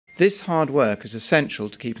This hard work is essential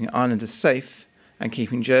to keeping islanders safe and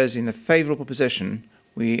keeping Jersey in the favourable position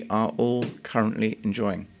we are all currently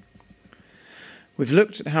enjoying. We've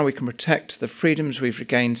looked at how we can protect the freedoms we've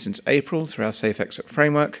regained since April through our Safe Exit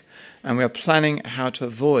framework, and we are planning how to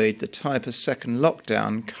avoid the type of second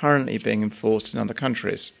lockdown currently being enforced in other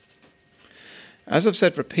countries. As I've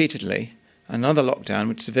said repeatedly, another lockdown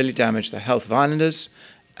would severely damage the health of islanders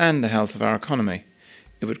and the health of our economy.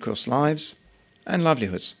 It would cost lives and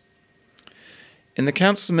livelihoods. In the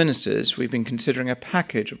Council of Ministers, we've been considering a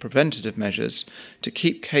package of preventative measures to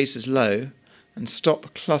keep cases low and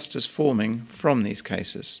stop clusters forming from these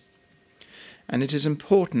cases. And it is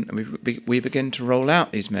important that we begin to roll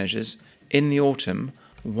out these measures in the autumn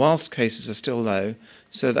whilst cases are still low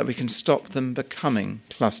so that we can stop them becoming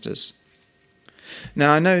clusters.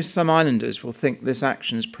 Now, I know some islanders will think this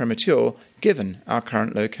action is premature given our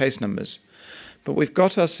current low case numbers, but we've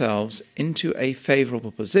got ourselves into a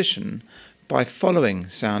favourable position by following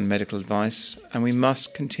sound medical advice, and we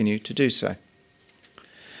must continue to do so.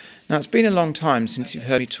 Now, it's been a long time since you've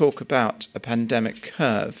heard me talk about a pandemic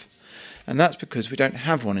curve, and that's because we don't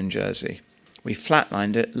have one in Jersey. We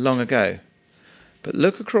flatlined it long ago. But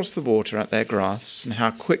look across the water at their graphs and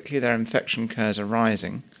how quickly their infection curves are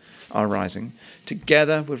rising,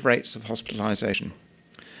 together with rates of hospitalisation.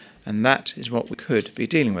 And that is what we could be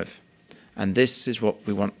dealing with. And this is what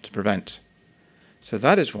we want to prevent. So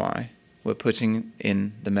that is why we're putting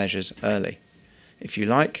in the measures early. If you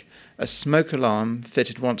like, a smoke alarm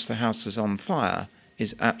fitted once the house is on fire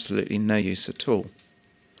is absolutely no use at all.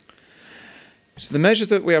 So the measures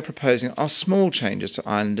that we are proposing are small changes to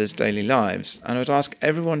islanders' daily lives, and I would ask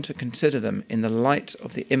everyone to consider them in the light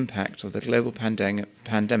of the impact of the global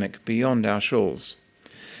pandemic beyond our shores.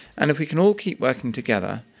 And if we can all keep working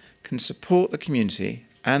together, can support the community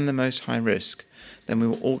and the most high risk, then we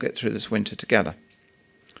will all get through this winter together.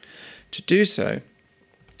 To do so,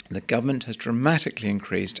 the government has dramatically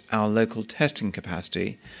increased our local testing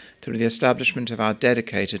capacity through the establishment of our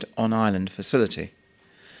dedicated on-island facility.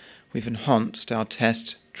 We've enhanced our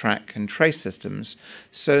test, track and trace systems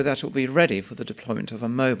so that it will be ready for the deployment of a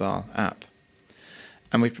mobile app.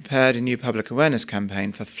 And we've prepared a new public awareness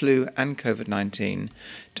campaign for flu and COVID-19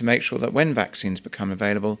 to make sure that when vaccines become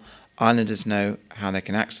available, islanders know how they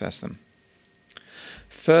can access them.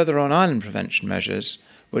 Further on-island prevention measures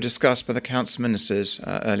were discussed by the Council Ministers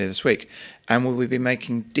earlier this week, and we will be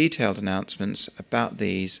making detailed announcements about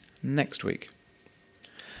these next week.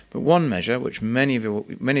 But one measure, which many of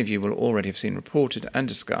you will already have seen reported and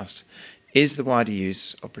discussed, is the wider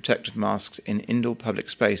use of protective masks in indoor public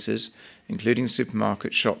spaces, including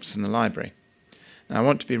supermarkets, shops and the library. Now, I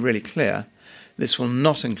want to be really clear, this will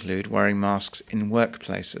not include wearing masks in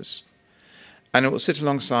workplaces. And it will sit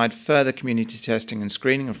alongside further community testing and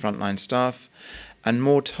screening of frontline staff and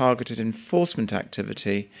more targeted enforcement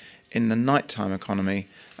activity in the nighttime economy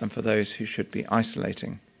and for those who should be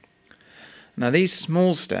isolating. Now, these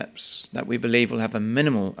small steps that we believe will have a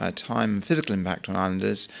minimal time and physical impact on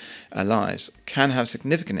islanders' lives can have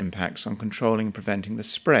significant impacts on controlling and preventing the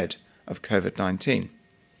spread of COVID-19.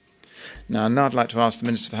 Now I'd like to ask the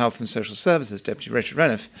Minister for Health and Social Services, Deputy Richard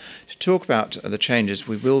Renouf, to talk about the changes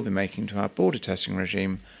we will be making to our border testing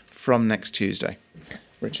regime from next Tuesday.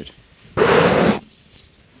 Richard.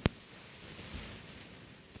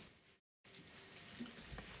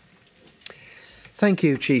 Thank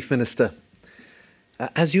you, Chief Minister.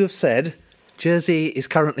 As you have said, Jersey is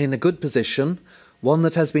currently in a good position, one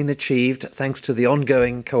that has been achieved thanks to the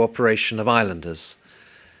ongoing cooperation of islanders.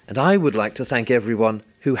 And I would like to thank everyone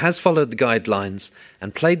who has followed the guidelines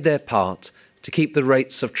and played their part to keep the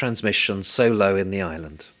rates of transmission so low in the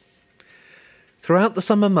island. Throughout the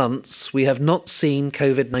summer months, we have not seen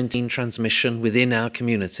COVID-19 transmission within our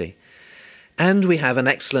community, and we have an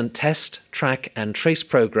excellent test, track and trace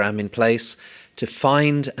programme in place to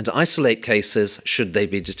find and isolate cases should they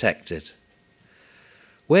be detected.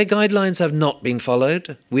 Where guidelines have not been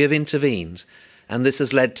followed, we have intervened, and this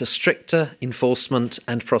has led to stricter enforcement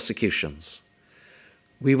and prosecutions.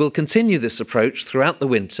 We will continue this approach throughout the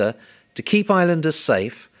winter to keep islanders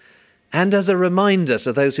safe, and as a reminder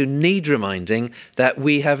to those who need reminding that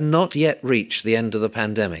we have not yet reached the end of the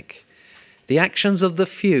pandemic. The actions of the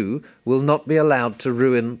few will not be allowed to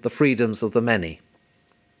ruin the freedoms of the many.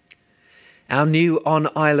 Our new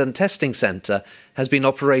on-island testing centre has been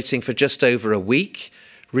operating for just over a week,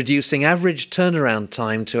 reducing average turnaround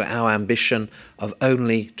time to our ambition of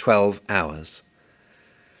only 12 hours.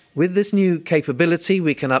 With this new capability,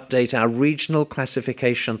 we can update our regional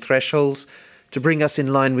classification thresholds to bring us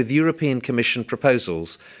in line with European Commission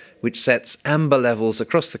proposals, which sets amber levels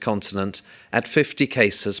across the continent at 50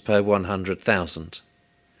 cases per 100,000.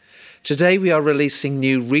 Today we are releasing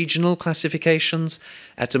new regional classifications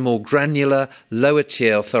at a more granular,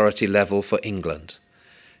 lower-tier authority level for England.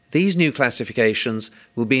 These new classifications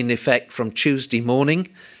will be in effect from Tuesday morning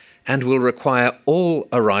and will require all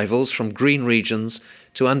arrivals from green regions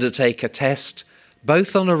to undertake a test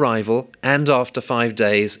both on arrival and after 5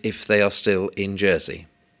 days if they are still in Jersey.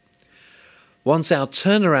 Once our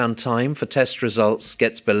turnaround time for test results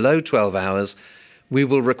gets below 12 hours, we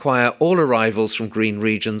will require all arrivals from green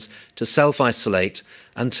regions to self-isolate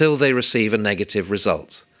until they receive a negative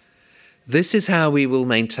result. This is how we will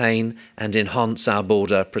maintain and enhance our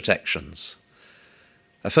border protections.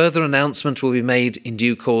 A further announcement will be made in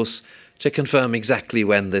due course to confirm exactly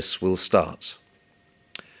when this will start.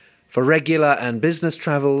 For regular and business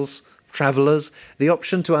travellers, the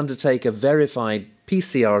option to undertake a verified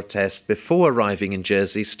PCR test before arriving in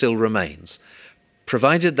Jersey still remains,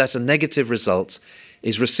 provided that a negative result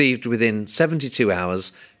is received within 72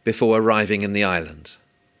 hours before arriving in the island.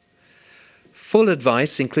 Full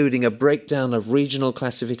advice, including a breakdown of regional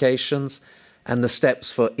classifications and the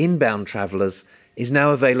steps for inbound travellers, is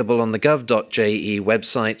now available on the gov.je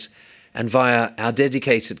website and via our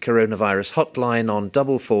dedicated coronavirus hotline on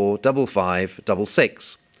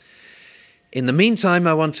 445566. In the meantime,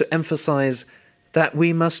 I want to emphasise that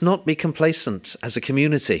we must not be complacent as a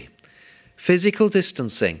community. Physical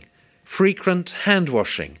distancing, frequent hand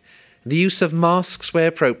washing, the use of masks where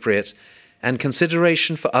appropriate, and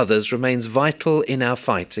consideration for others remains vital in our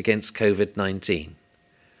fight against COVID-19.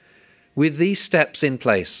 With these steps in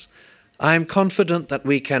place, I am confident that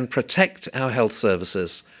we can protect our health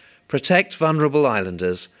services, protect vulnerable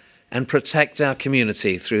islanders, and protect our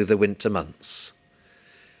community through the winter months.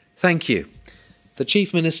 Thank you. The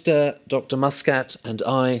Chief Minister, Dr. Muscat, and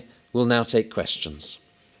I will now take questions.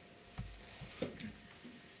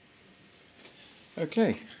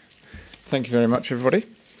 Okay. Thank you very much, everybody.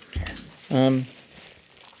 Sorry,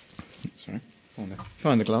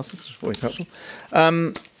 find the glasses, it's always helpful.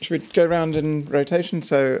 Should we go around in rotation?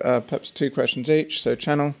 So perhaps 2 questions each. So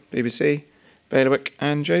Channel, BBC, Bailiwick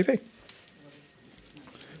and JB.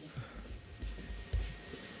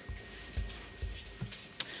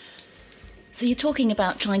 So you're talking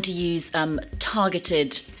about trying to use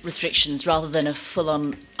targeted restrictions rather than a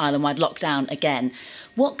full-on island-wide lockdown again.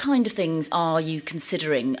 What kind of things are you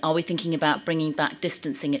considering? Are we thinking about bringing back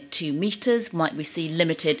distancing at 2 metres? Might we see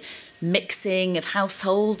limited mixing of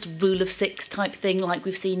households, rule of 6 type thing like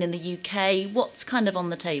we've seen in the UK? What's kind of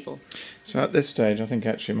on the table? So at this stage, I think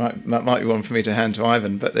actually that might be one for me to hand to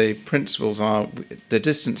Ivan, but the principles are the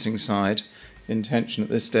distancing side. The intention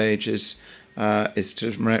at this stage is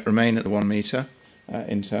to remain at the 1 metre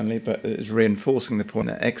internally, but it's reinforcing the point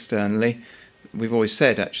that externally, we've always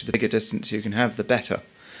said actually the bigger distance you can have, the better.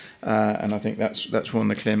 And I think that's one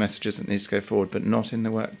of the clear messages that needs to go forward, but not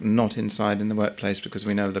inside in the workplace, because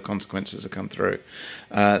we know the consequences that come through.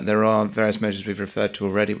 There are various measures we've referred to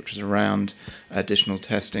already, which is around additional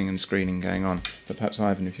testing and screening going on. But perhaps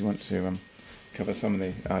Ivan, if you want to cover some of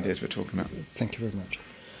the ideas we're talking about. Thank you very much,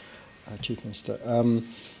 Chief Minister.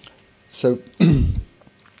 So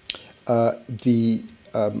the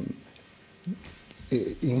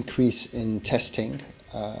increase in testing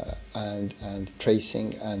and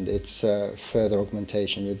tracing and its further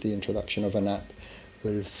augmentation with the introduction of an app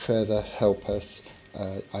will further help us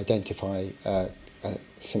identify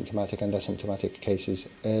symptomatic and asymptomatic cases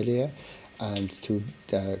earlier, and to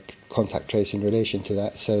contact trace in relation to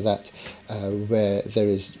that, so that where there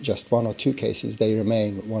is just 1 or 2 cases, they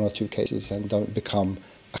remain 1 or 2 cases and don't become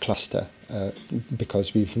a cluster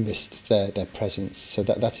because we've missed their presence. So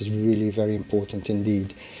that is really very important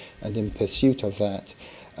indeed. And in pursuit of that,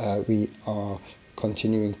 we are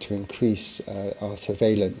continuing to increase our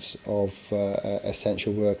surveillance of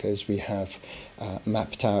essential workers. We have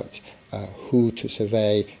mapped out who to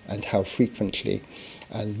survey and how frequently.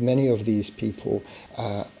 And many of these people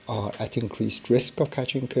are at increased risk of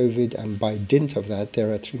catching COVID, and by dint of that,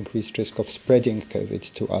 they're at increased risk of spreading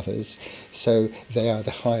COVID to others. So they are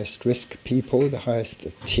the highest risk people, the highest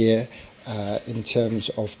tier in terms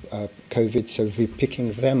of COVID. So if we're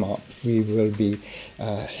picking them up, we will be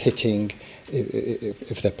hitting,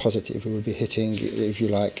 if they're positive, we will be hitting, if you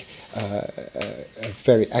like,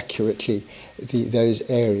 very accurately those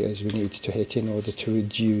areas we need to hit in order to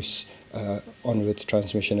reduce onward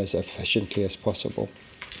transmission as efficiently as possible.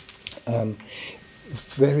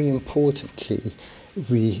 Very importantly,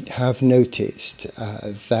 we have noticed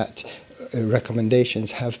that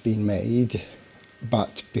recommendations have been made,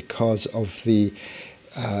 but because of the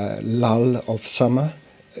lull of summer,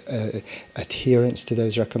 adherence to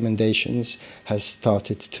those recommendations has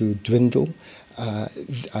started to dwindle.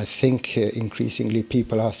 I think increasingly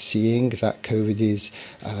people are seeing that COVID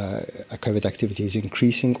activity is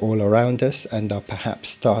increasing all around us, and are perhaps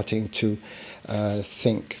starting to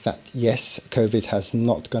think that yes, COVID has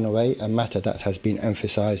not gone away, a matter that has been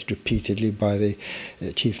emphasized repeatedly by the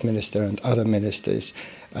Chief Minister and other ministers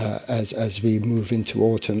as we move into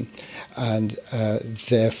autumn, and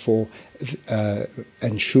therefore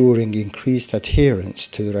ensuring increased adherence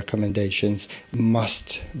to the recommendations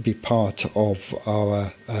must be part of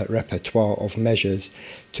our repertoire of measures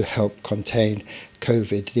to help contain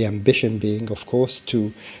COVID. The ambition being, of course,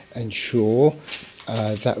 to ensure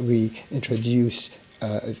that we introduce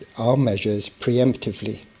our measures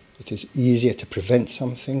preemptively. It is easier to prevent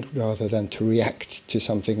something rather than to react to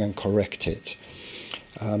something and correct it.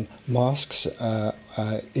 Masks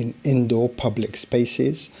in indoor public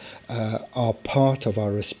spaces are part of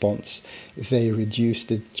our response. They reduce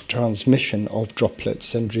the transmission of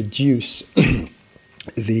droplets and reduce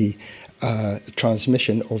the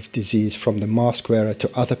transmission of disease from the mask wearer to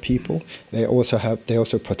other people. They also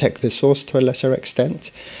protect the source to a lesser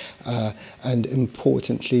extent, and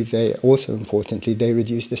importantly, they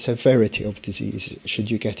reduce the severity of disease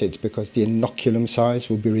should you get it, because the inoculum size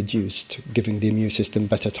will be reduced, giving the immune system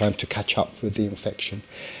better time to catch up with the infection.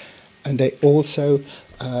 And they also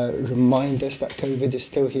remind us that COVID is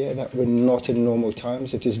still here, that we're not in normal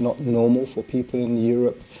times. It is not normal for people in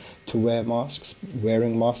Europe to wear masks.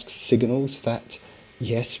 Wearing masks signals that,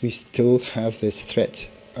 yes, we still have this threat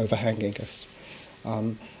overhanging us.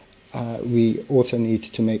 We also need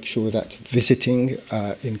to make sure that visiting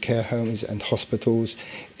in care homes and hospitals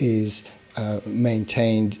is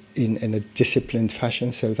maintained in a disciplined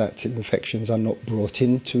fashion, so that infections are not brought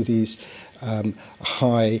into these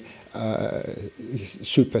high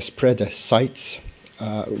super spreader sites.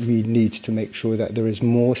 We need to make sure that there is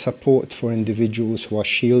more support for individuals who are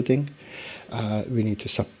shielding. We need to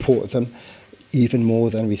support them even more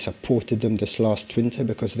than we supported them this last winter,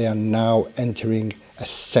 because they are now entering a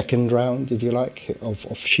second round, if you like,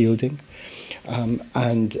 of shielding.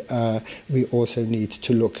 And we also need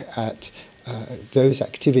to look at those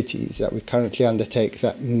activities that we currently undertake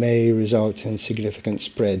that may result in significant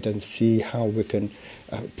spread, and see how we can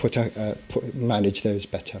manage those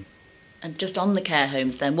better. And just on the care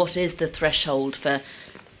homes then, what is the threshold for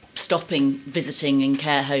stopping visiting in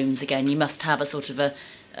care homes again? You must have a sort of a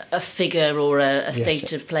figure or a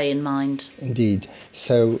state of play in mind. Indeed.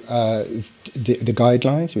 So the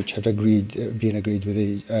guidelines, which have been agreed with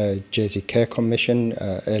the Jersey Care Commission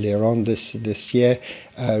earlier on this year,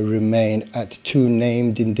 remain at 2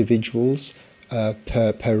 named individuals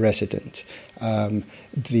per resident.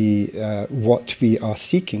 What we are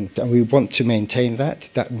seeking, and we want to maintain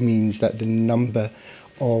that means that the number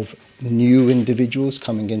of new individuals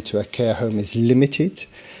coming into a care home is limited.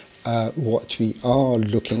 What we are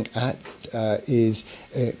looking at is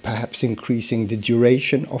perhaps increasing the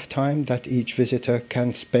duration of time that each visitor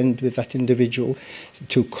can spend with that individual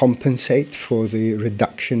to compensate for the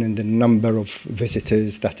reduction in the number of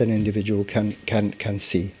visitors that an individual can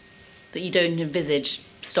see. But you don't envisage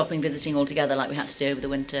stopping visiting altogether like we had to do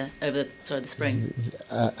over the spring?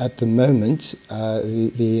 At the moment,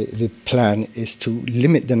 the plan is to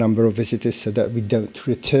limit the number of visitors so that we don't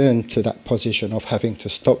return to that position of having to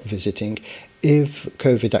stop visiting. If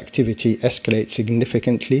COVID activity escalates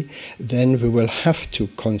significantly, then we will have to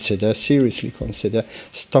seriously consider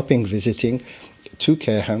stopping visiting to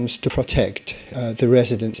care homes to protect the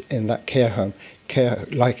residents in that care home.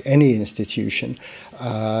 Like any institution,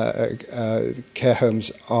 care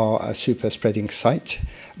homes are a super spreading site,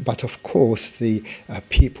 but of course the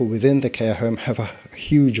people within the care home have a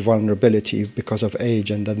huge vulnerability because of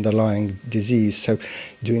age and underlying disease. So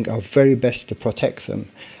doing our very best to protect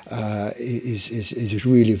them is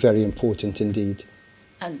really very important indeed.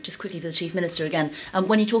 And just quickly for the Chief Minister again,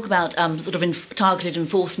 when you talk about targeted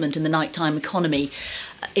enforcement in the nighttime economy,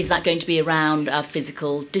 is that going to be around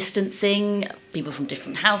physical distancing, people from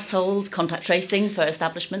different households, contact tracing for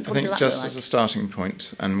establishments? I think just as a starting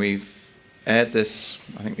point, and we've aired this,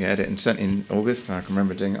 I think we aired it certainly in August, and I can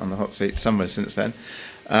remember doing it on the hot seat somewhere since then.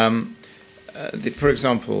 For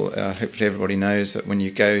example, hopefully everybody knows that when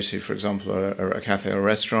you go to, for example, a cafe or a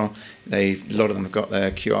restaurant, a lot of them have got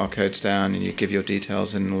their QR codes down, and you give your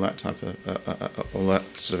details and all that type of all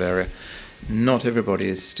that sort of area. Not everybody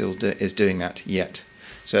is doing that yet.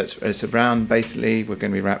 So it's around, basically, we're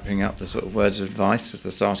going to be wrapping up the sort of words of advice as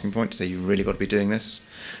the starting point to say you've really got to be doing this.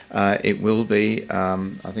 It will be,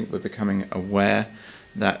 I think we're becoming aware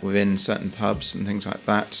that within certain pubs and things like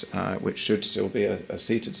that, which should still be a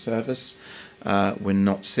seated service, we're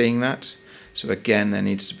not seeing that. So again,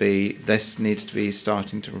 this needs to be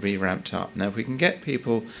starting to be ramped up. Now, if we can get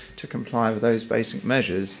people to comply with those basic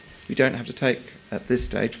measures, we don't have to take, at this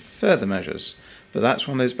stage, further measures. But that's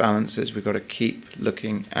one of those balances we've got to keep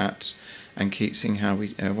looking at and keep seeing how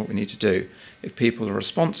what we need to do. If people are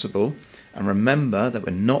responsible and remember that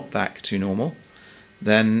we're not back to normal,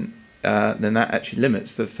 then that actually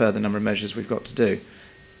limits the further number of measures we've got to do.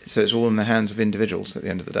 So it's all in the hands of individuals at the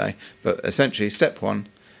end of the day. But essentially, step one,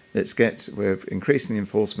 we're increasing the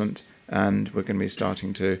enforcement, and we're going to be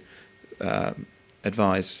starting to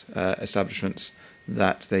advise establishments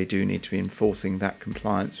that they do need to be enforcing that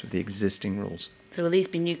compliance with the existing rules. So will these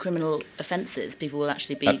be new criminal offences? People will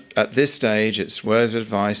actually be... At this stage, it's words of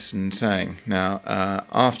advice and saying. Now,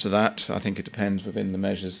 after that, I think it depends within the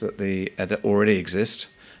measures that that already exist,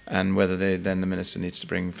 and whether then the Minister needs to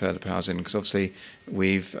bring further powers in. Because obviously,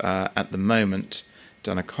 we've, at the moment,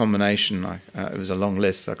 done a combination, it was a long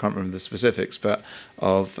list, so I can't remember the specifics, but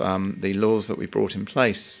of the laws that we brought in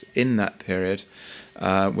place in that period,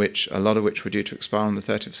 a lot of which were due to expire on the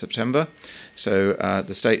 30th of September. So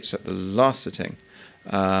the states at the last sitting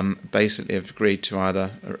basically have agreed to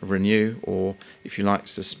either renew or, if you like,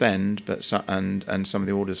 suspend, and some of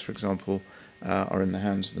the orders, for example, are in the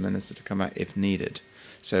hands of the Minister to come back if needed.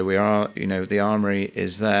 So we are, the armoury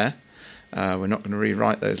is there. We're not going to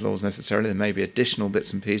rewrite those laws necessarily. There may be additional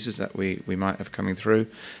bits and pieces that we might have coming through.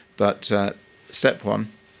 But step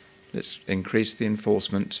one, let's increase the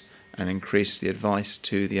enforcement and increase the advice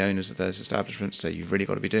to the owners of those establishments. So you've really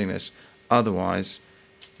got to be doing this. Otherwise,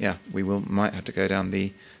 we might have to go down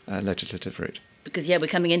the legislative route. Because, we're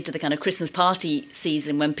coming into the kind of Christmas party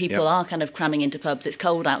season when people are kind of cramming into pubs. It's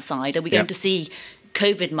cold outside. Are we going to see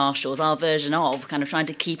COVID marshals, our version of, kind of trying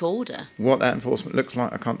to keep order? What that enforcement looks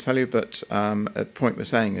like, I can't tell you, but a point we're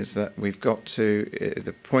saying is that we've got to,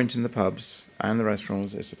 the point in the pubs and the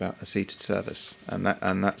restaurants is about a seated service, and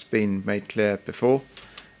that's been made clear before,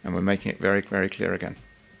 and we're making it very, very clear again.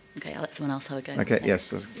 Okay, I'll let someone else have a go. Okay,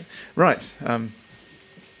 yes. Right,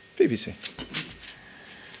 BBC.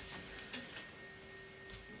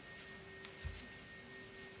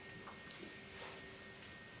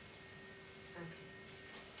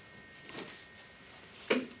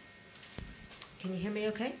 Can you hear me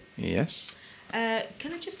okay? Yes.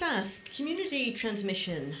 Can I just ask, community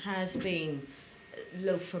transmission has been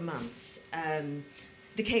low for months.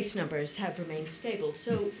 The case numbers have remained stable.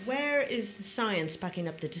 So where is the science backing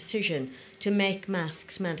up the decision to make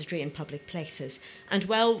masks mandatory in public places? And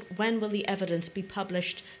when will the evidence be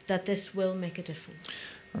published that this will make a difference?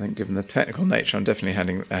 I think given the technical nature, I'm definitely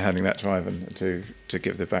handing that to Ivan to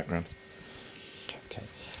give the background. Okay.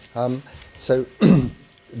 So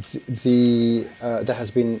there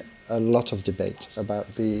has been a lot of debate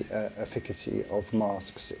about the efficacy of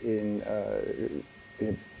masks in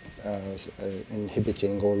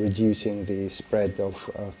inhibiting or reducing the spread of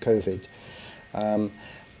COVID,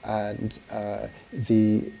 and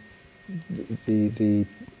the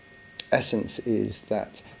essence is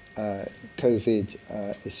that COVID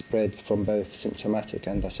is spread from both symptomatic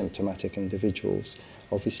and asymptomatic individuals.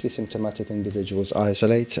 Obviously, symptomatic individuals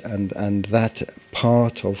isolate, and that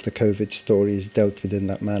part of the COVID story is dealt with in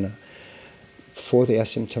that manner. For the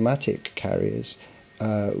asymptomatic carriers,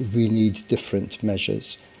 we need different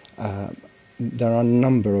measures. There are a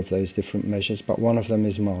number of those different measures, but one of them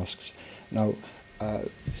is masks. Now,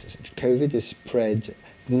 COVID is spread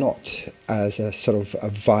not as a sort of a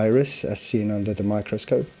virus as seen under the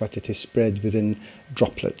microscope, but it is spread within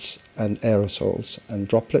droplets and aerosols. And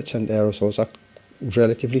droplets and aerosols are,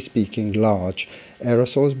 relatively speaking, large.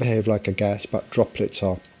 Aerosols behave like a gas, but droplets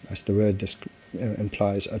are, as the word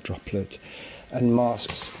implies, a droplet. And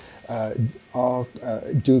masks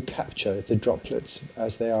do capture the droplets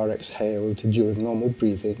as they are exhaled during normal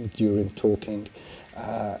breathing, during talking,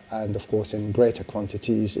 and of course in greater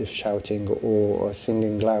quantities if shouting or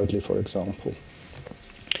singing loudly, for example.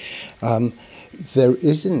 There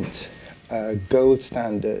isn't a gold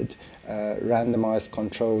standard randomized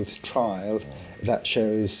controlled trial that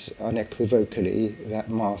shows unequivocally that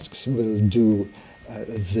masks will do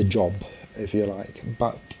the job, if you like.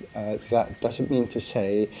 But that doesn't mean to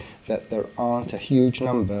say that there aren't a huge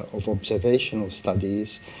number of observational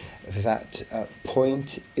studies that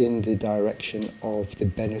point in the direction of the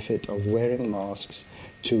benefit of wearing masks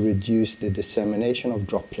to reduce the dissemination of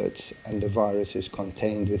droplets and the viruses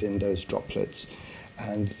contained within those droplets.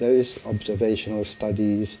 And those observational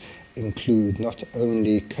studies include not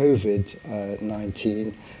only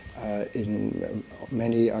COVID-19, in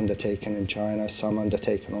many undertaken in China, some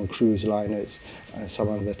undertaken on cruise liners, some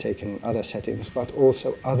undertaken in other settings, but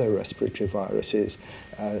also other respiratory viruses,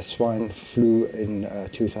 swine flu in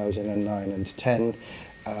 2009 and 10,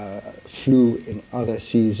 flu in other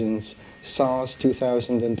seasons. SARS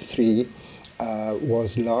 2003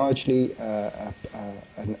 was largely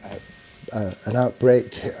an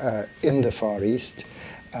outbreak in the Far East,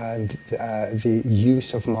 and the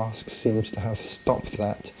use of masks seems to have stopped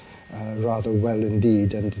that rather well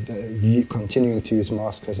indeed, and continuing to use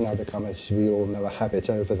masks has now become, as we all know, a habit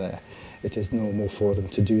over there. It is normal for them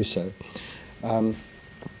to do so.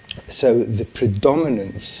 So the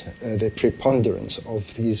predominance, the preponderance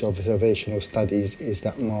of these observational studies is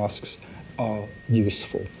that masks are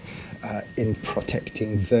useful in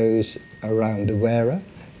protecting those around the wearer,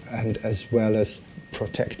 and as well as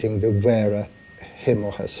protecting the wearer, him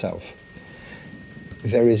or herself.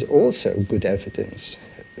 There is also good evidence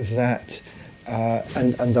that,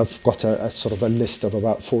 and I've got a sort of a list of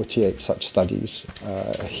about 48 such studies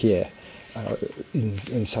here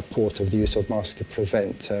in support of the use of masks to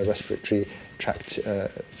prevent respiratory tract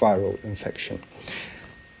viral infection.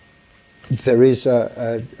 There is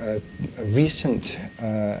a recent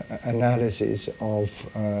analysis of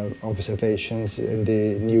observations in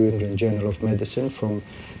the New England Journal of Medicine from,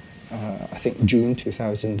 I think, June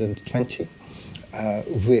 2020,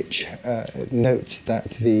 which notes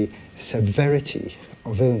that the severity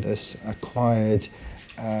of illness acquired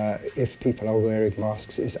if people are wearing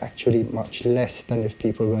masks is actually much less than if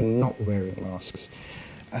people were not wearing masks.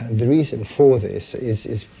 And the reason for this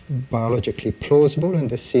is biologically plausible and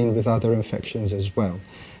is seen with other infections as well.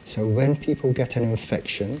 So when people get an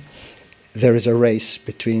infection, there is a race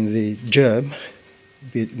between the germ,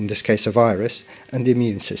 in this case a virus, and the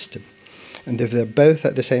immune system. And if they're both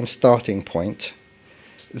at the same starting point,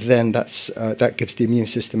 then that gives the immune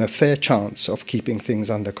system a fair chance of keeping things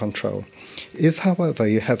under control. If, however,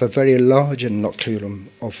 you have a very large inoculum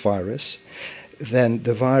of virus, then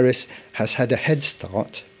the virus has had a head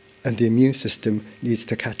start and the immune system needs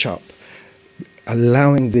to catch up,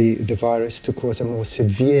 allowing the virus to cause a more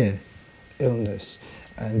severe illness.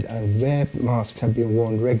 And where masks have been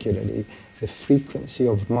worn regularly, the frequency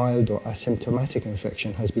of mild or asymptomatic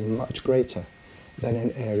infection has been much greater than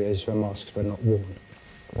in areas where masks were not worn.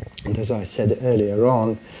 And as I said earlier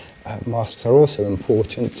on, masks are also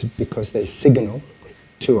important because they signal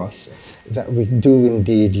to us that we do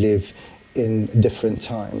indeed live in different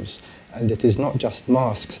times. And it is not just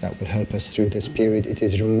masks that will help us through this period, it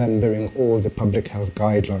is remembering all the public health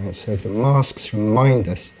guidelines. So the masks remind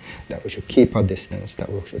us that we should keep our distance, that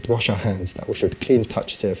we should wash our hands, that we should clean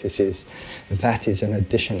touch surfaces. That is an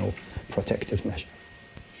additional protective measure.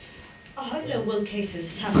 How long will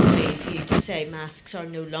cases have to be for you to say masks are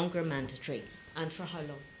no longer mandatory, and for how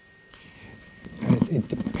long? It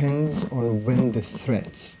depends on when the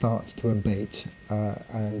threat starts to abate,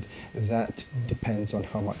 and that depends on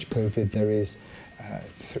how much COVID there is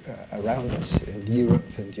around us in Europe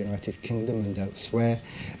and the United Kingdom and elsewhere.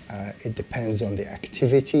 It depends on the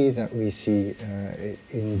activity that we see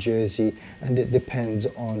in Jersey, and it depends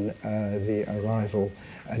on the arrival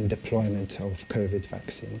and deployment of COVID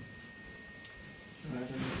vaccine.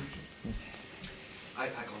 I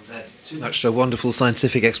can't add too much to a wonderful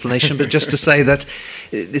scientific explanation, but just to say that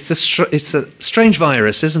it's a strange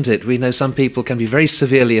virus, isn't it? We know some people can be very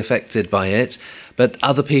severely affected by it, but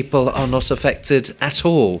other people are not affected at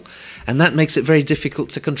all. And that makes it very difficult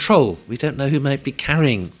to control. We don't know who might be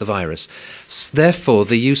carrying the virus. Therefore,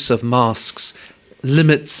 the use of masks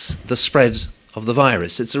limits the spread of the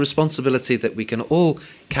virus. It's a responsibility that we can all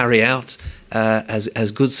carry out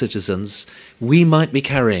as good citizens. We might be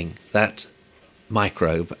carrying that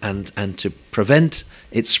microbe, and to prevent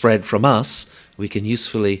its spread from us, we can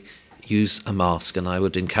usefully use a mask, and I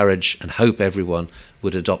would encourage and hope everyone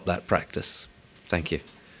would adopt that practice. Thank you.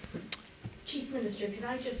 Chief Minister, can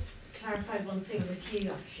I just clarify one thing with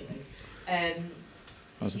you, actually?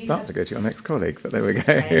 I was about to go to your next colleague, but there we go. I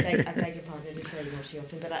beg your pardon, I didn't really want to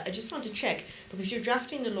open, but I just want to check, because you're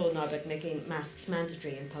drafting the law now about making masks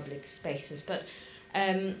mandatory in public spaces, but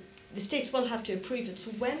the states will have to approve it,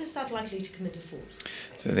 so when is that likely to come into force?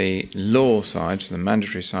 So the law side, so the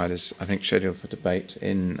mandatory side, is, I think, scheduled for debate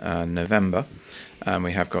in November.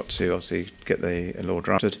 We have got to obviously get the law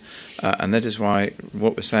drafted, and that is why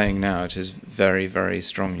what we're saying now, it is very, very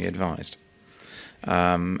strongly advised.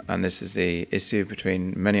 And this is the issue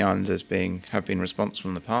between many islanders have been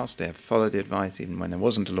responsible in the past. They have followed the advice even when there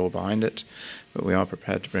wasn't a law behind it, but we are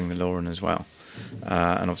prepared to bring the law in as well.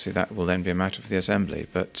 And obviously that will then be a matter for the Assembly,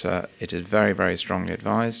 but it is very, very strongly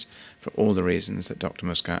advised for all the reasons that Dr.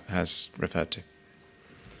 Muscat has referred to.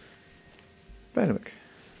 Bailiwick.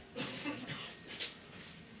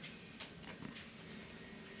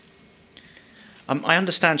 I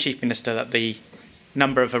understand, Chief Minister, that the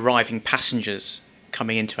number of arriving passengers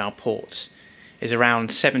coming into our ports is around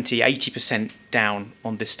 70–80% down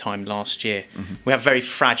on this time last year. Mm-hmm. We have very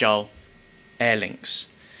fragile air links.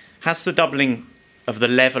 Has the doubling of the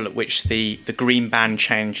level at which the green band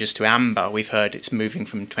changes to amber, we've heard it's moving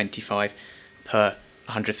from 25 per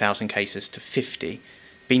 100,000 cases to 50,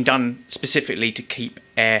 been done specifically to keep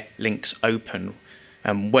air links open?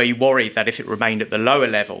 Were you worried that if it remained at the lower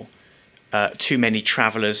level, too many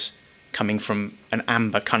travellers coming from an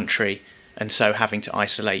amber country and so having to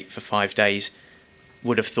isolate for 5 days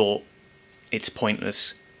would have thought it's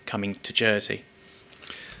pointless coming to Jersey?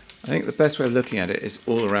 I think the best way of looking at it is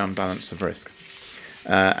all around balance of risk.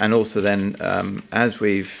 And also then, as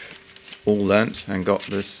we've all learnt and got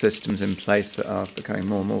the systems in place that are becoming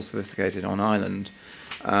more and more sophisticated on island,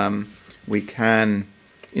 we've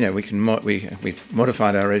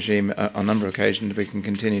modified our regime on a number of occasions. We can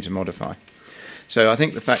continue to modify. So I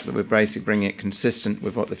think the fact that we're basically bringing it consistent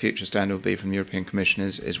with what the future standard will be from the European Commission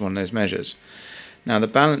is one of those measures. Now, the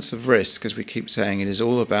balance of risk, as we keep saying, it is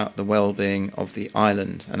all about the well-being of the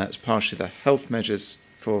island, and that's partially the health measures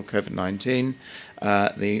for COVID-19,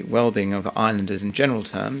 the well-being of islanders in general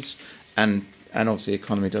terms, and obviously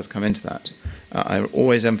economy does come into that. I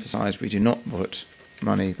always emphasise we do not put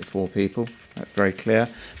money before people, that's very clear,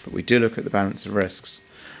 but we do look at the balance of risks.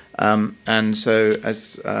 And so,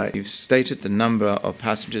 as you've stated, the number of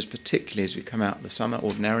passengers, particularly as we come out of the summer,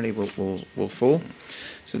 ordinarily will fall.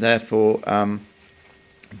 So therefore,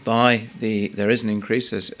 there is an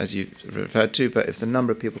increase, as you referred to, but if the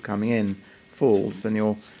number of people coming in falls, then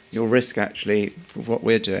your risk actually, for what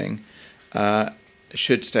we're doing,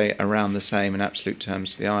 should stay around the same in absolute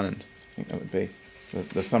terms to the island. I think that would be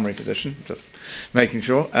the summary position, just making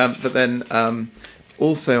sure. But then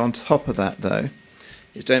also on top of that, though,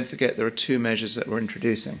 is don't forget there are two measures that we're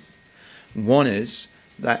introducing. One is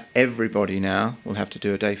that everybody now will have to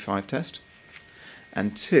do a day 5 test.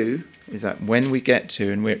 And two is that when we get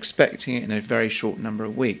to, and we're expecting it in a very short number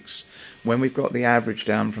of weeks, when we've got the average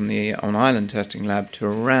down from the on-island testing lab to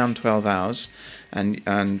around 12 hours, and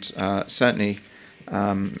certainly,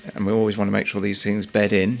 and we always want to make sure these things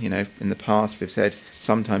bed in. You know, in the past we've said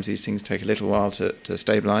sometimes these things take a little while to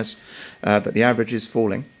stabilise, but the average is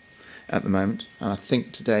falling at the moment. And I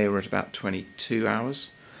think today we're at about 22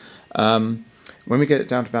 hours. When we get it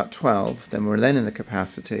down to about 12, then we're then in the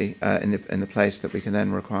capacity, in the place that we can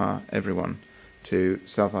then require everyone to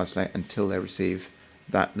self-isolate until they receive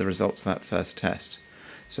the results of that first test.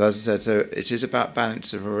 So as I said, so it is about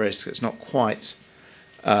balance of risk. It's not quite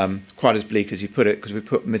as bleak as you put it, because we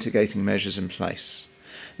put mitigating measures in place.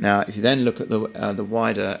 Now, if you then look at the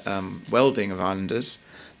wider well-being of islanders,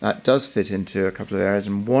 that does fit into a couple of areas,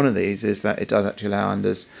 and one of these is that it does actually allow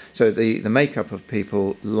islanders, so the makeup of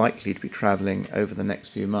people likely to be travelling over the next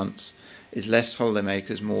few months is less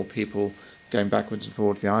holidaymakers, more people going backwards and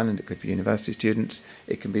forwards the island. It could be university students,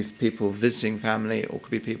 it can be people visiting family, or it could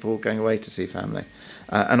be people going away to see family.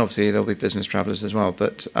 And obviously there'll be business travellers as well,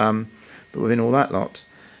 but within all that lot,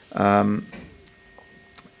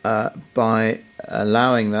 by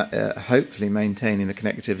allowing that, hopefully maintaining the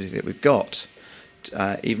connectivity that we've got,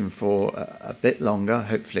 even for a bit longer,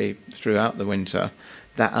 hopefully throughout the winter,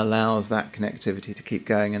 that allows that connectivity to keep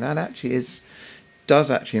going, and that actually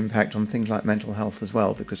does actually impact on things like mental health as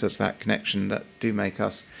well, because it's that connection that do make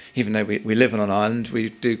us, even though we live on an island, we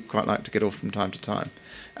do quite like to get off from time to time,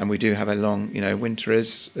 and we do have a long, winter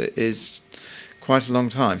is quite a long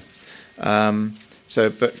time.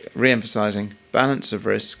 But re-emphasising balance of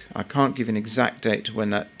risk, I can't give an exact date to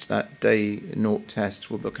when that day 0 test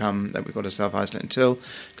will become that we've got to self-isolate until,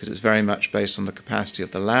 because it's very much based on the capacity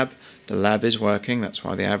of the lab. The lab is working, that's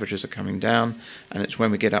why the averages are coming down, and it's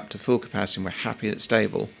when we get up to full capacity and we're happy it's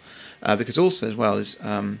stable. Because also as well is,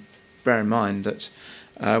 bear in mind that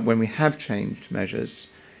when we have changed measures,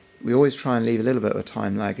 we always try and leave a little bit of a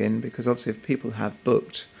time lag in, because obviously if people have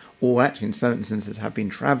booked, or actually in certain instances have been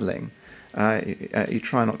travelling, you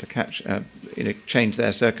try not to change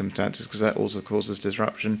their circumstances, because that also causes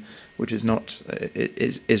disruption, which is not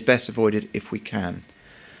is best avoided if we can.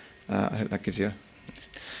 I hope that gives you.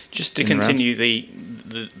 Just to continue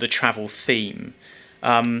the travel theme,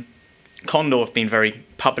 Condor have been very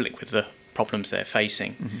public with the problems they're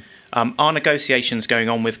facing. Mm-hmm. Are negotiations going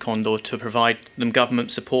on with Condor to provide them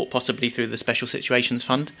government support, possibly through the Special Situations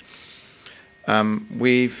Fund?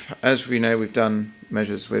 As we know, we've done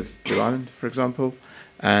measures with Blue Island, for example,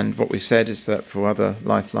 and what we've said is that for other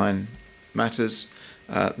lifeline matters,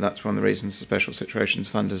 That's one of the reasons the Special Situations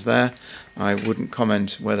Fund is there. I wouldn't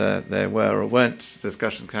comment whether there were or weren't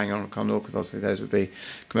discussions going on Condor, because obviously those would be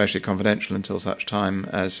commercially confidential until such time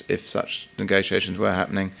as if such negotiations were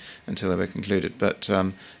happening until they were concluded. But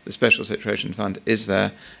the Special Situations Fund is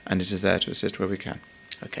there, and it is there to assist where we can.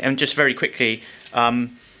 Okay, and just very quickly,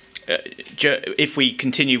 if we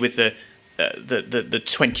continue with the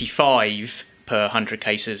 25 per 100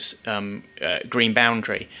 cases green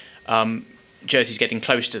boundary, Jersey's getting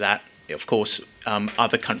close to that. Of course,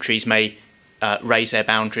 other countries may raise their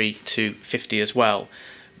boundary to 50 as well.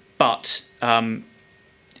 But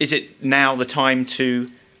is it now the time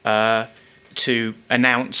to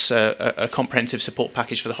announce a comprehensive support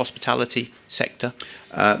package for the hospitality sector?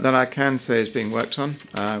 That I can say is being worked on.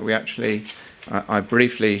 We actually, I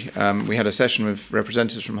briefly, we had a session with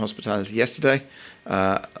representatives from hospitality yesterday,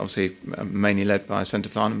 obviously mainly led by Centre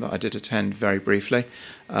Farnham, but I did attend very briefly,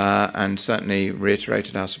 and certainly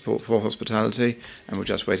reiterated our support for hospitality, and we're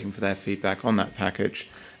just waiting for their feedback on that package,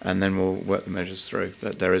 and then we'll work the measures through.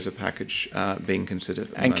 But there is a package being considered.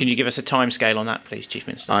 And can you give us a timescale on that, please, Chief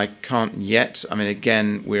Minister? I can't yet. I mean,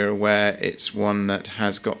 again, we're aware it's one that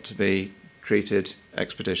has got to be treated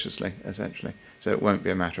expeditiously, essentially. So it won't be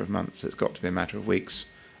a matter of months. It's got to be a matter of weeks,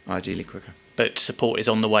 ideally quicker. But support is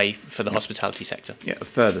on the way for the hospitality sector? Yeah,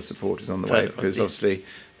 further support is on the way, because obviously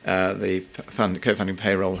the co-funding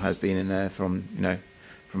payroll has been in there from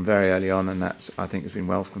very early on, and that, I think, has been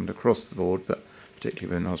welcomed across the board, but particularly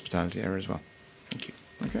within the hospitality area as well. Thank you.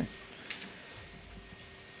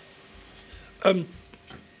 Okay.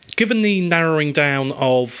 Given the narrowing down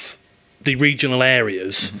of the regional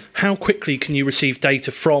areas, how quickly can you receive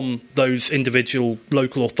data from those individual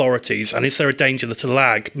local authorities? And is there a danger that a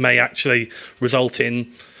lag may actually result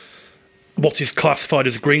in what is classified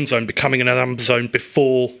as a green zone becoming an amber zone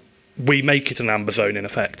before we make it an amber zone, in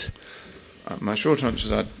effect? My short answer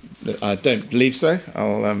is I don't believe so.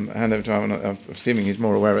 I'll hand over to Ivan. I'm assuming he's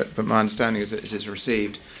more aware of it, but my understanding is that it is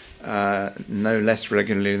received no less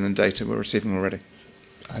regularly than data we're receiving already.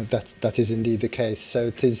 That is indeed the case. So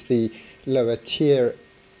it is the lower tier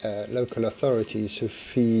local authorities who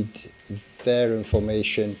feed their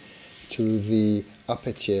information to the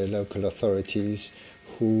upper tier local authorities,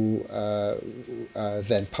 who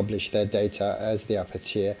then publish their data as the upper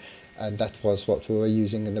tier, and that was what we were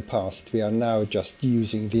using in the past. We are now just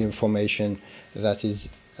using the information that is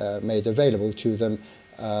made available to them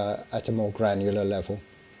at a more granular level.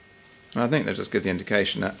 I think that just gives the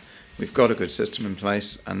indication that we've got a good system in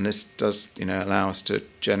place, and this does, allow us to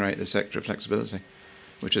generate the sector of flexibility,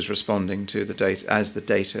 which is responding to the data. As the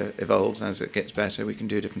data evolves, as it gets better, we can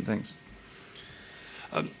do different things.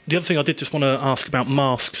 The other thing I did just want to ask about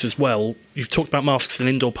masks as well. You've talked about masks in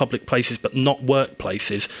indoor public places, but not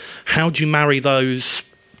workplaces. How do you marry those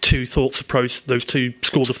two those two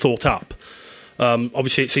schools of thought up?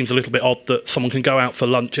 Obviously, it seems a little bit odd that someone can go out for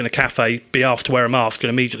lunch in a cafe, be asked to wear a mask, and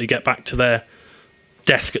immediately get back to their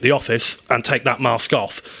desk at the office and take that mask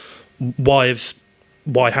off. Why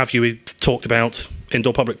have you talked about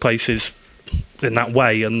indoor public places in that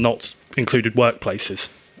way and not included workplaces?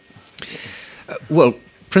 Well,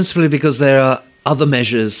 principally because there are other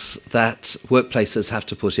measures that workplaces have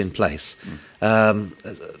to put in place.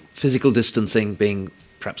 Physical distancing being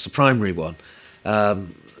perhaps the primary one.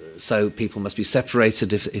 So people must be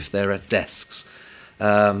separated if they're at desks.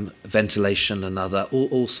 Ventilation another,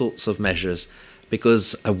 all sorts of measures,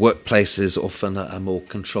 because a workplace is often a more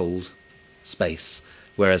controlled space,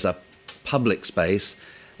 whereas a public space,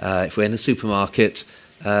 if we're in a supermarket,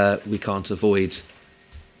 we can't avoid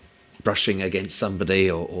brushing against somebody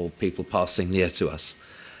or people passing near to us.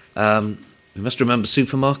 We must remember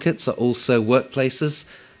supermarkets are also workplaces,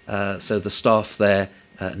 so the staff there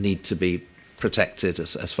need to be protected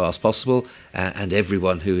as far as possible, and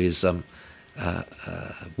everyone who is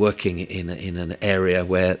working in an area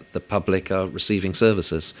where the public are receiving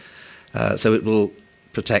services. So it will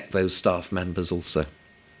protect those staff members also.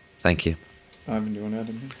 Thank you. Ivan, do you want to add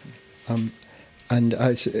anything? And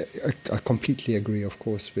I completely agree, of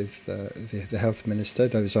course, with the Health Minister.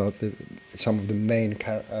 Those are some of the main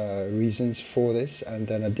reasons for this.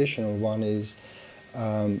 And an additional one is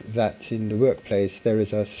that in the workplace there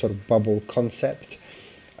is a sort of bubble concept,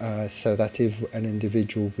 so that if an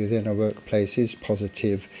individual within a workplace is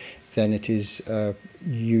positive, then it is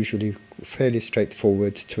usually fairly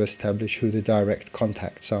straightforward to establish who the direct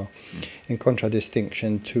contacts are, in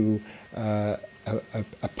contradistinction to a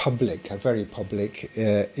very public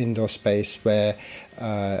indoor space where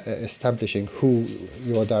establishing who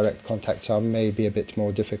your direct contacts are may be a bit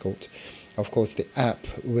more difficult. Of course, the app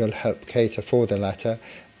will help cater for the latter,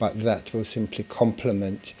 but that will simply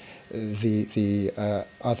complement the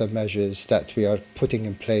other measures that we are putting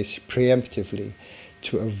in place preemptively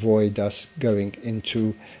to avoid us going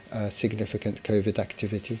into significant COVID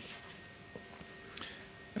activity.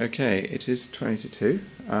 Okay, it is 20 to 2.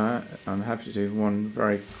 I'm happy to do one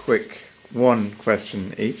very quick one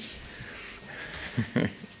question each.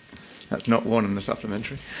 That's not one in the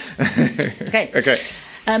supplementary. Okay. Okay.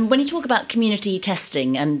 When you talk about community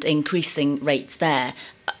testing and increasing rates there,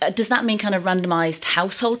 does that mean kind of randomised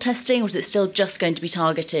household testing, or is it still just going to be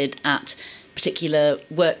targeted at particular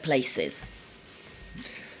workplaces?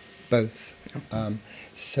 Both.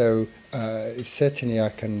 So certainly I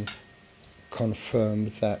can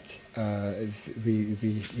confirm that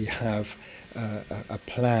we have a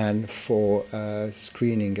plan for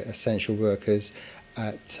screening essential workers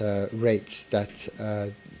at rates that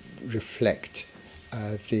reflect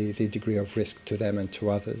the degree of risk to them and to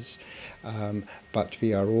others. But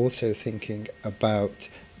we are also thinking about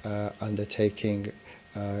undertaking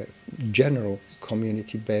general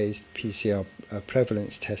community-based PCR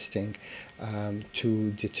prevalence testing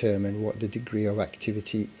to determine what the degree of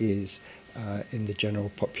activity is in the general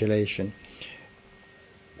population.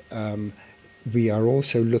 We are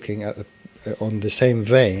also looking at on the same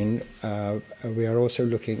vein, we are also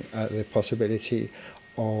looking at the possibility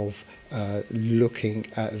of looking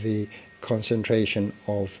at the concentration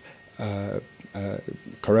of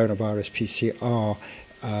coronavirus PCR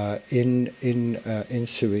in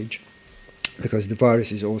sewage, because the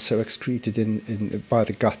virus is also excreted by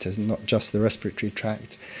the gutters, not just the respiratory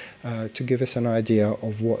tract, to give us an idea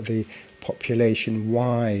of what the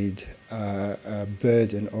population-wide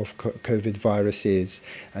burden of COVID virus is.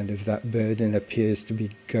 And if that burden appears to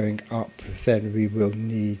be going up, then we will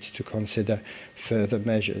need to consider further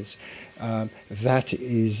measures. That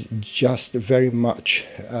is just very much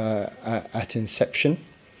at inception.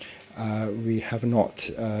 We have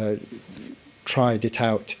not tried it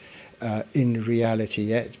out in reality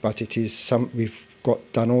yet, but it is we've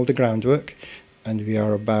done all the groundwork, and we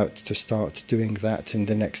are about to start doing that in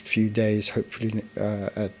the next few days, hopefully,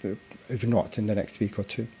 if not in the next week or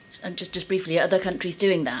two. And just briefly, are other countries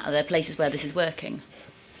doing that? Are there places where this is working?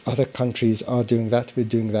 Other countries are doing that. We're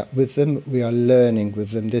doing that with them. We are learning with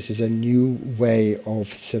them. This is a new way of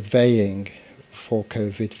surveying for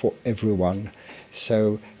COVID for everyone.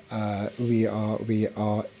 So we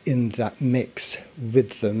are in that mix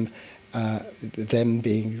with them. Them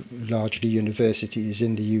being largely universities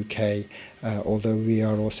in the UK, although we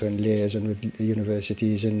are also in liaison with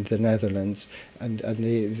universities in the Netherlands. And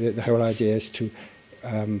the whole idea is to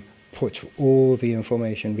put all the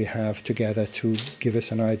information we have together to give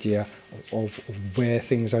us an idea of where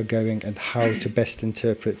things are going and how to best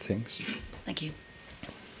interpret things. Thank you.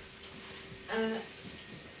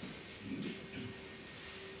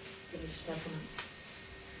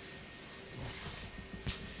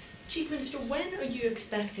 Chief Minister, when are you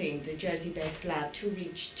expecting the Jersey-based lab to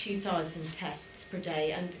reach 2,000 tests per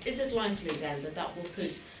day? And is it likely then that that will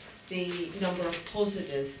put the number of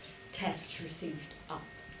positive tests received up?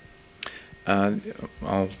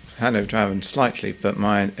 I'll hand over to Alan slightly, but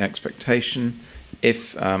my expectation,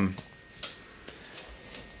 I'm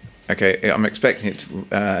expecting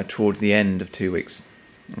it towards the end of 2 weeks.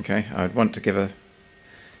 Okay, I would want to give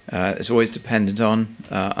it's always dependent on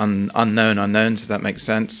unknown unknowns, if that makes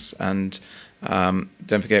sense. And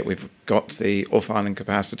don't forget, we've got the off-island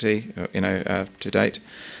capacity, to date.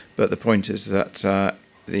 But the point is that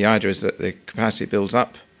the idea is that the capacity builds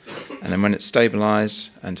up, and then when it's stabilised,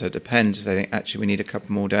 and so it depends if they think actually we need a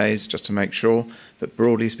couple more days just to make sure. But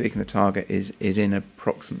broadly speaking, the target is in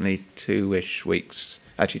approximately 2-ish weeks,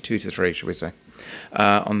 actually 2 to 3, should we say?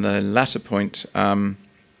 On the latter point.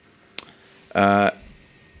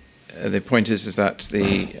 The point is that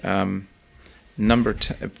the number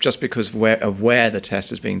just because of where the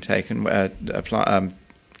test is being taken, where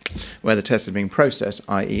the test is being processed,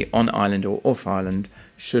 i.e. on island or off island,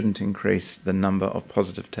 shouldn't increase the number of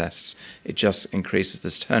positive tests. It just increases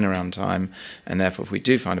this turnaround time, and therefore if we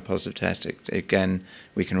do find a positive test, again,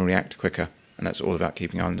 we can react quicker, and that's all about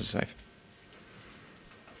keeping islanders safe.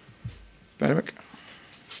 Benedict?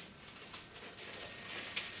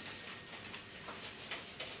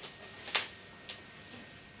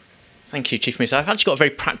 Thank you, Chief Minister. I've actually got a very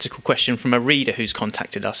practical question from a reader who's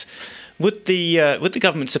contacted us. Would the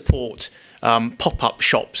government support pop-up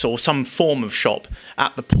shops or some form of shop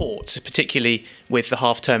at the ports, particularly with the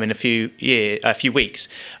half-term in a few weeks,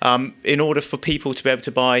 in order for people to be able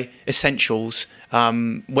to buy essentials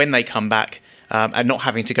when they come back and not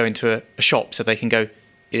having to go into a shop, so they can go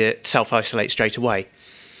self-isolate straight away?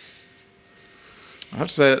 I have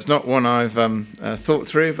to say that's not one I've thought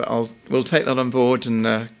through, but we'll take that on board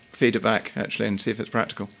and feed it back, actually, and see if it's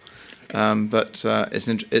practical. But it's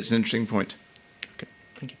an interesting point. Okay,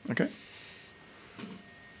 thank you. Okay.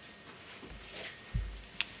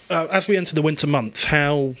 As we enter the winter months,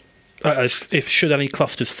 if should any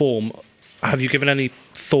clusters form, have you given any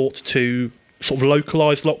thought to sort of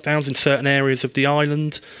localised lockdowns in certain areas of the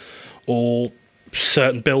island, or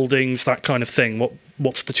certain buildings, that kind of thing?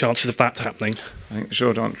 What's the chances of that happening? I think the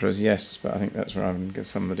short answer is yes, but I think that's where I would give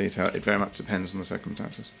some of the detail. It very much depends on the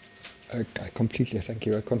circumstances. Thank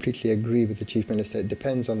you. I completely agree with the Chief Minister. It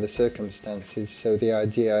depends on the circumstances. So the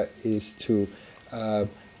idea is to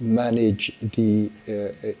manage the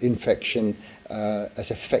infection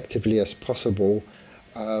as effectively as possible,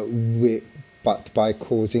 but by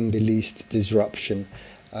causing the least disruption.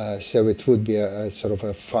 So it would be a sort of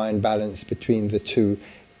a fine balance between the two.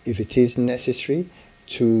 If it is necessary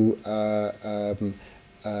to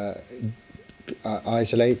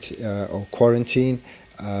isolate or quarantine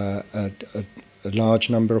a large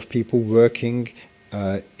number of people working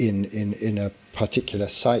in a particular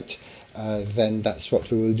site, then that's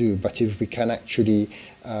what we will do. But if we can actually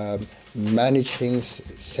manage things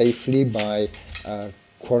safely by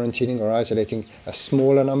quarantining or isolating a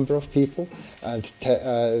smaller number of people, and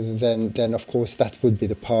then of course that would be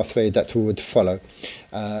the pathway that we would follow.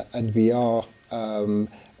 And we are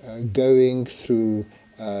going through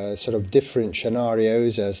sort of different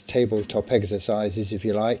scenarios as tabletop exercises, if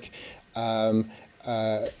you like, on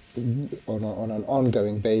an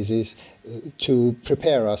ongoing basis to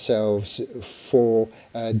prepare ourselves for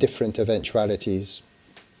different eventualities.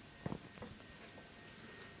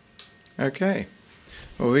 Okay.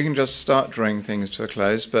 Well, we can just start drawing things to a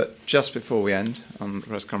close, but just before we end on the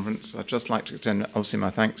press conference, I'd just like to extend, obviously,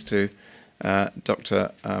 my thanks to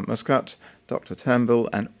Dr. Muscat, Dr. Turnbull,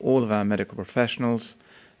 and all of our medical professionals,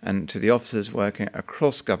 and to the officers working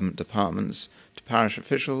across government departments, to parish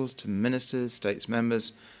officials, to ministers, states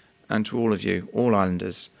members, and to all of you, all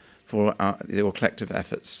islanders, for your collective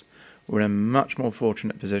efforts. We're in a much more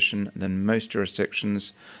fortunate position than most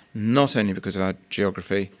jurisdictions, not only because of our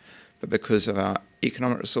geography, but because of our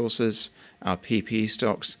economic resources, our PPE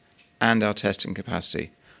stocks, and our testing capacity.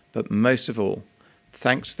 But most of all,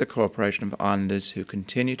 thanks to the cooperation of islanders who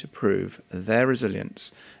continue to prove their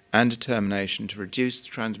resilience and determination to reduce the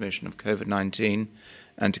transmission of COVID-19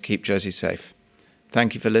 and to keep Jersey safe.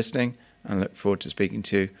 Thank you for listening, and look forward to speaking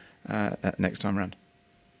to you next time round.